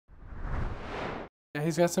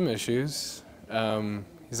He's got some issues.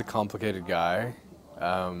 He's a complicated guy.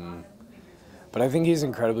 But I think he's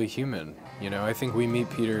incredibly human. You know, I think we meet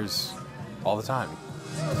Peters all the time.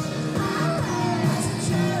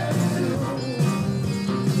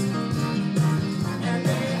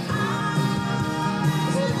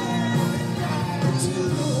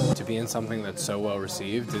 To be in something that's so well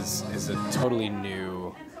received is a totally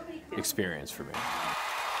new experience for me.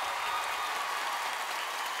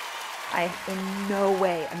 I in no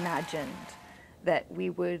way imagined that we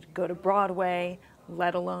would go to Broadway,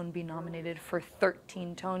 let alone be nominated for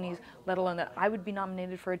 13 Tonys, let alone that I would be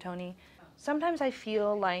nominated for a Tony. Sometimes I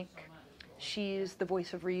feel like she's the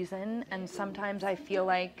voice of reason, and sometimes I feel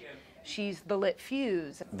like she's the lit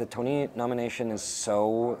fuse. The Tony nomination is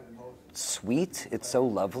so sweet, it's so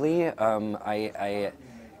lovely. I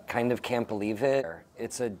kind of can't believe it.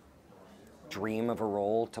 It's a dream of a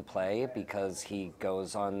role to play because he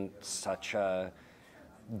goes on such a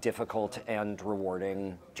difficult and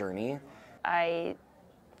rewarding journey. I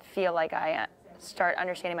feel like I start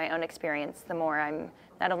understanding my own experience the more I'm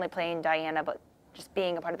not only playing Diana, but just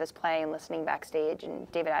being a part of this play and listening backstage.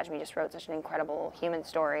 And David Adjemi just wrote such an incredible human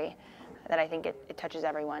story that I think it touches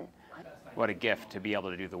everyone. What a gift to be able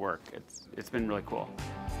to do the work. It's been really cool.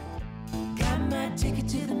 Got my ticket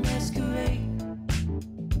to the masquerade.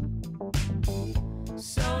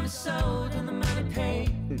 Soul to soul, and the money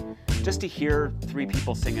paid. Just to hear three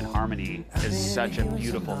people sing in harmony is such a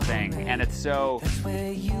beautiful thing, and it's so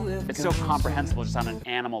comprehensible just on an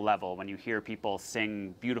animal level. When you hear people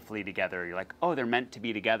sing beautifully together, you're like, oh, they're meant to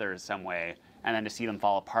be together in some way, and then to see them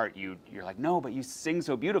fall apart, you're like, no, but you sing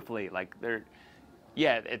so beautifully. Like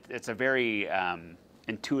it's a very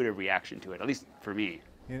intuitive reaction to it, at least for me.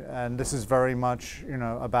 And this is very much,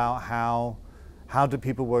 about how do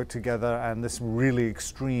people work together, and this really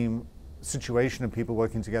extreme situation of people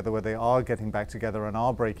working together where they are getting back together and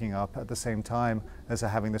are breaking up at the same time as they're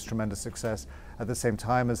having this tremendous success, at the same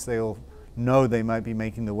time as they'll know they might be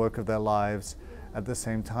making the work of their lives, at the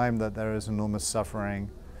same time that there is enormous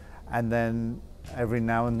suffering. And then every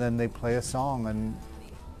now and then they play a song and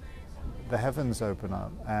the heavens open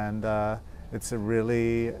up, and it's a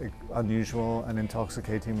really unusual and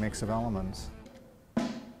intoxicating mix of elements.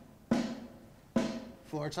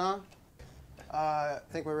 Floor time? I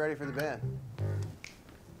think we're ready for the band.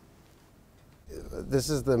 This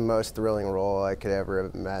is the most thrilling role I could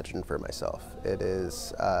ever imagine for myself. It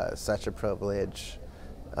is such a privilege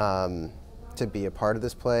to be a part of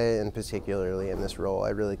this play, and particularly in this role. I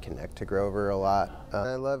really connect to Grover a lot.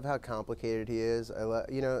 I love how complicated he is.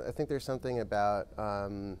 I think there's something about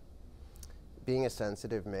being a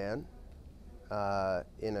sensitive man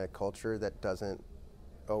in a culture that doesn't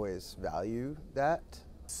always value that.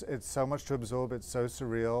 It's so much to absorb, it's so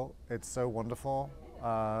surreal, it's so wonderful.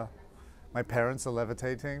 My parents are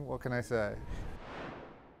levitating, what can I say?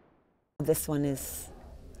 This one is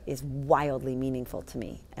wildly meaningful to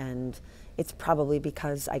me, and it's probably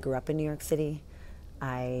because I grew up in New York City.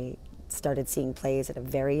 I started seeing plays at a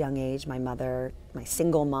very young age. My mother, my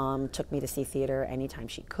single mom, took me to see theater anytime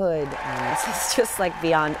she could, and this is just like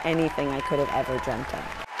beyond anything I could have ever dreamt of.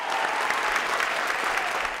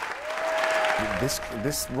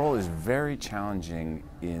 This role is very challenging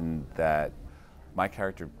in that my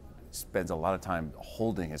character spends a lot of time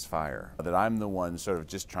holding his fire. That I'm the one sort of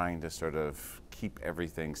just trying to sort of keep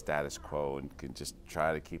everything status quo and can just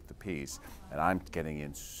try to keep the peace. And I'm getting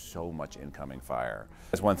in so much incoming fire.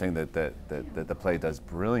 That's one thing that the play does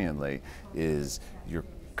brilliantly, is you're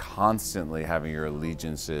constantly having your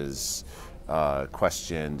allegiances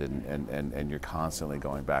questioned, and you're constantly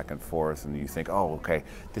going back and forth, and you think, oh, okay,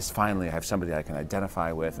 this finally I have somebody I can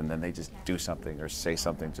identify with, and then they just do something or say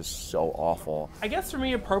something just so awful. I guess for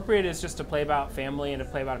me, appropriate is just to play about family and to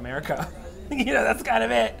play about America. That's kind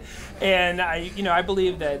of it. And I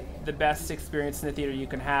believe that the best experience in the theater you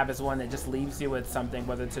can have is one that just leaves you with something,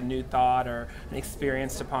 whether it's a new thought or an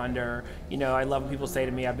experience to ponder. I love when people say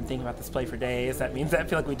to me, I've been thinking about this play for days. That means I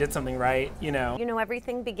feel like we did something right,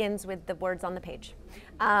 Everything begins with the words on the page.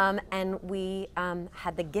 And we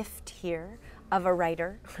had the gift here of a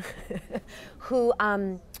writer who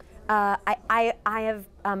I have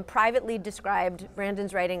privately described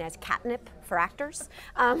Brandon's writing as catnip for actors.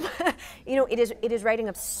 It is writing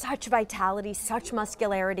of such vitality, such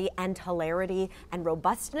muscularity and hilarity and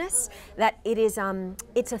robustness that it's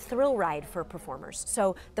a thrill ride for performers.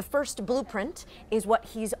 So the first blueprint is what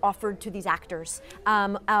he's offered to these actors,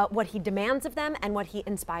 what he demands of them and what he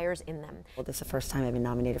inspires in them. Well, this is the first time I've been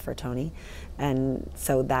nominated for a Tony, and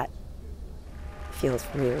so that feels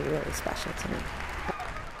really, really special to me.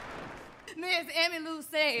 Miss Emmylou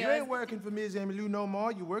says. You ain't working for Ms. Emmylou no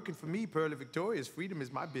more. You're working for me, Pearlie Victorious. Freedom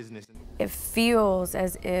is my business. It feels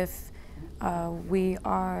as if we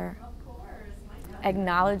are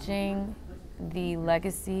acknowledging the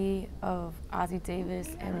legacy of Ossie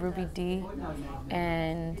Davis and Ruby Dee,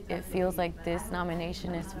 and it feels like this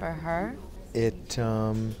nomination is for her. It's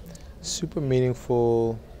super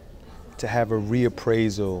meaningful to have a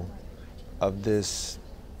reappraisal of this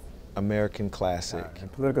American classic. And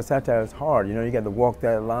political satire is hard, you know, you got to walk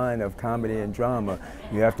that line of comedy and drama.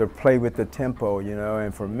 You have to play with the tempo, you know,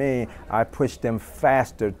 and for me, I pushed them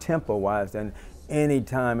faster tempo-wise than any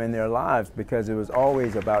time in their lives because it was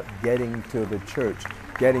always about getting to the church,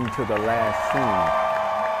 getting to the last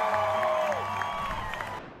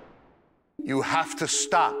scene. You have to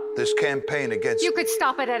stop this campaign against... You could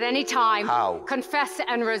stop it at any time. How? Confess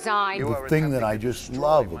and resign. The thing that I just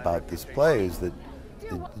love about this play is that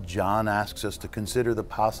John asks us to consider the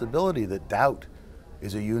possibility that doubt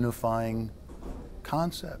is a unifying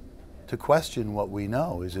concept. To question what we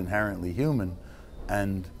know is inherently human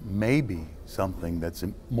and maybe something that's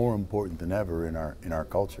more important than ever in our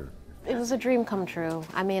culture. It was a dream come true.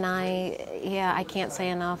 I mean, I can't say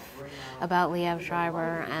enough about Liev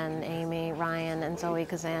Schreiber and Amy Ryan and Zoe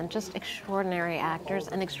Kazan, just extraordinary actors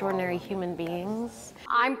and extraordinary human beings.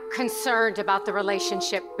 I'm concerned about the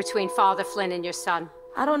relationship between Father Flynn and your son.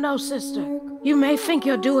 I don't know, sister. You may think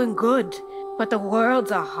you're doing good, but the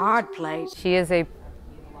world's a hard place. She is a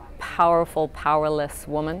powerful, powerless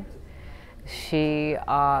woman. She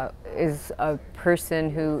is a person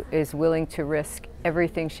who is willing to risk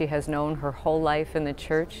everything she has known her whole life in the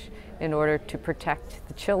church in order to protect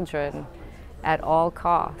the children at all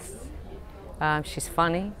costs. She's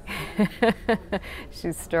funny.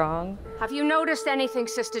 She's strong. Have you noticed anything,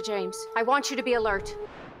 Sister James? I want you to be alert.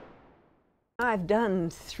 I've done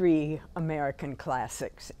 3 American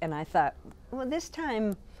classics, and I thought, well, this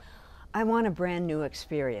time I want a brand new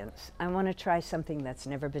experience. I want to try something that's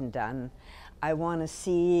never been done. I want to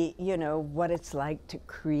see, you know, what it's like to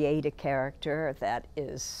create a character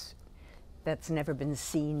that's never been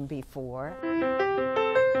seen before.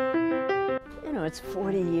 You know, it's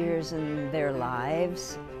 40 years in their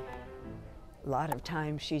lives. A lot of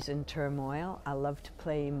times she's in turmoil. I love to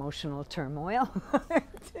play emotional turmoil. I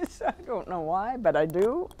don't know why, but I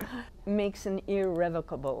do. Makes an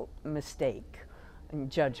irrevocable mistake in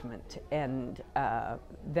judgment and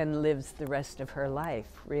then lives the rest of her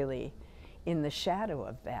life really in the shadow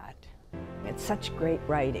of that. It's such great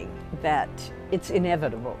writing that it's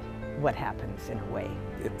inevitable what happens in a way.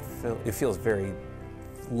 It feels very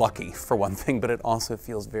lucky for one thing, but it also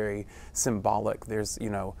feels very symbolic. There's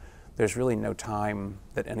really no time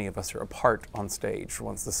that any of us are apart on stage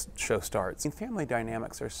once this show starts. And family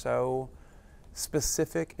dynamics are so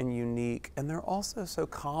specific and unique, and they're also so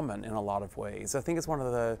common in a lot of ways. I think it's one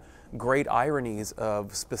of the great ironies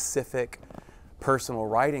of specific personal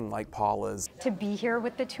writing like Paula's. To be here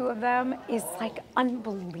with the 2 of them is like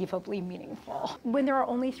unbelievably meaningful. When there are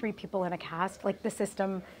only 3 people in a cast, like the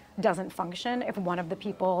system doesn't function if one of the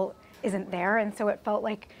people isn't there, and so it felt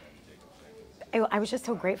like I was just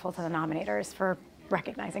so grateful to the nominators for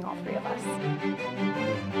recognizing all 3 of us.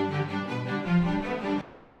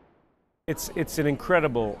 It's an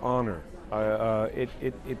incredible honor.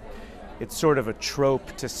 It's sort of a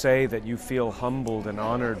trope to say that you feel humbled and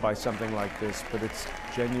honored by something like this, but it's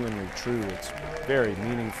genuinely true. It's very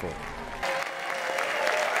meaningful.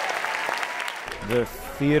 The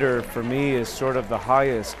theater, for me, is sort of the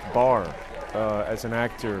highest bar as an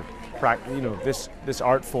actor. You know, this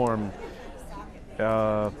art form,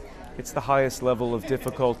 it's the highest level of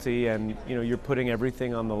difficulty, and you know, you're putting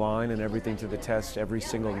everything on the line and everything to the test every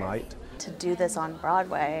single night. To do this on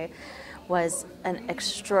Broadway was an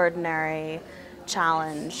extraordinary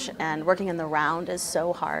challenge, and working in the round is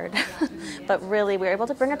so hard. But really, we were able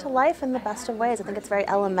to bring it to life in the best of ways. I think it's very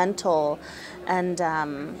elemental, and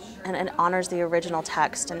it honors the original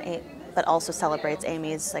text, but also celebrates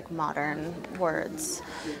Amy's like modern words.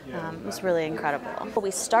 It was really incredible.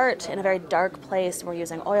 We start in a very dark place. We're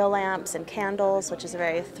using oil lamps and candles, which is a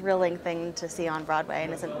very thrilling thing to see on Broadway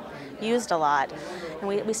and isn't used a lot.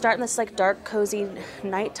 And we start in this like dark, cozy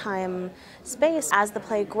nighttime space. As the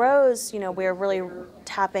play grows, you know, we're really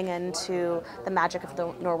tapping into the magic of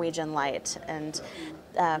the Norwegian light. And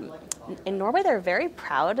in Norway, they're very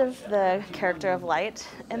proud of the character of light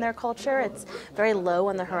in their culture. It's very low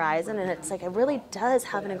on the horizon, and it's like, it really does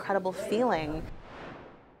have an incredible feeling.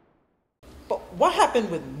 But what happened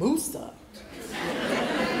with Musa?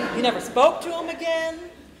 You never spoke to him again?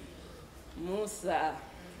 Musa.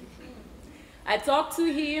 I talk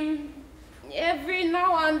to him every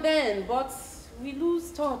now and then, but we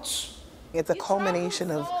lose touch. It's a culmination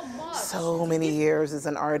of so many years as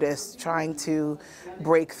an artist trying to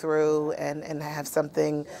break through and have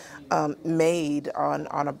something made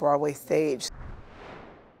on a Broadway stage.